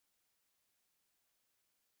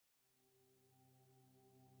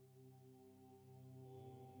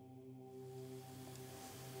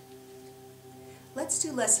Let's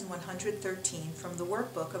do Lesson 113 from the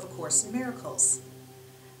Workbook of A Course in Miracles.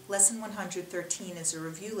 Lesson 113 is a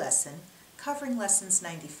review lesson covering Lessons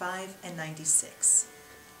 95 and 96.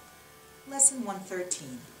 Lesson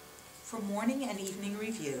 113, for morning and evening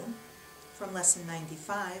review, from Lesson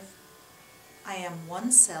 95, I am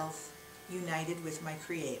one self united with my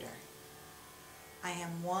Creator. I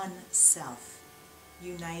am one self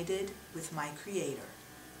united with my Creator.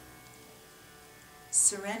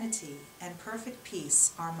 Serenity and perfect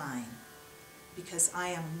peace are mine, because I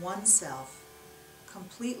am one self,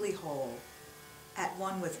 completely whole, at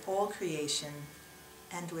one with all creation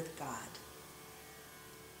and with God.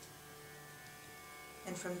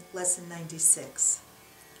 And from Lesson 96,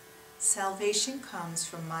 salvation comes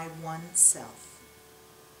from my one self.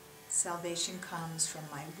 Salvation comes from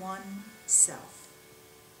my one self.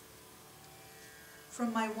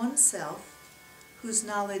 From my one self, whose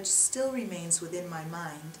knowledge still remains within my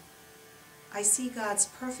mind, I see God's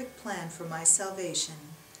perfect plan for my salvation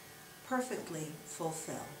perfectly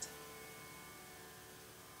fulfilled.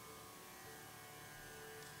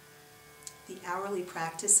 The hourly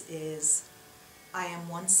practice is, I am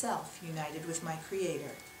one self united with my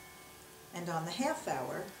Creator. And on the half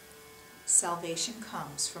hour, salvation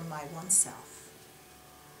comes from my one self.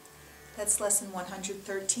 That's Lesson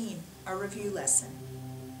 113, a review lesson.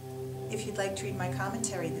 If you'd like to read my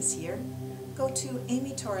commentary this year, go to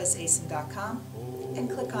amytorresason.com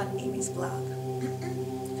and click on Amy's blog.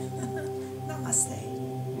 Namaste.